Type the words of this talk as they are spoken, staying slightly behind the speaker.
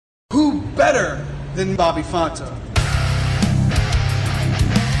Who better than Bobby Fonta?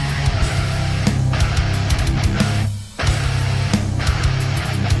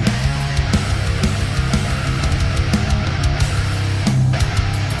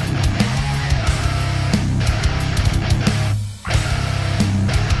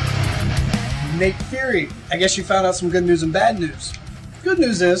 Nate Fury, I guess you found out some good news and bad news. Good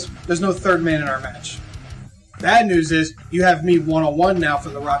news is, there's no third man in our match. Bad news is, you have me one-on-one now for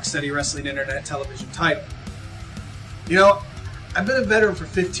the Rocksteady Wrestling Internet Television title. You know, I've been a veteran for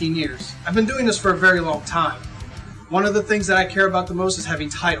 15 years. I've been doing this for a very long time. One of the things that I care about the most is having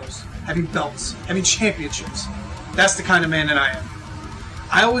titles, having belts, having championships. That's the kind of man that I am.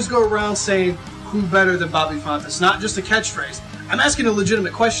 I always go around saying, who better than Bobby Fonta? It's not just a catchphrase. I'm asking a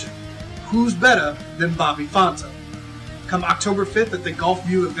legitimate question. Who's better than Bobby Fonta? Come October 5th at the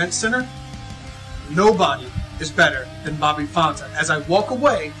Gulfview Event Center, nobody is better than Bobby Fonta as I walk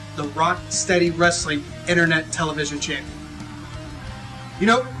away the Rocksteady Wrestling Internet Television Champion. You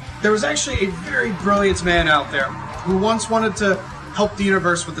know, there was actually a very brilliant man out there who once wanted to help the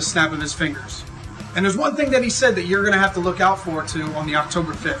universe with the snap of his fingers. And there's one thing that he said that you're going to have to look out for too on the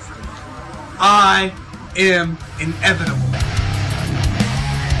October 5th. I am inevitable.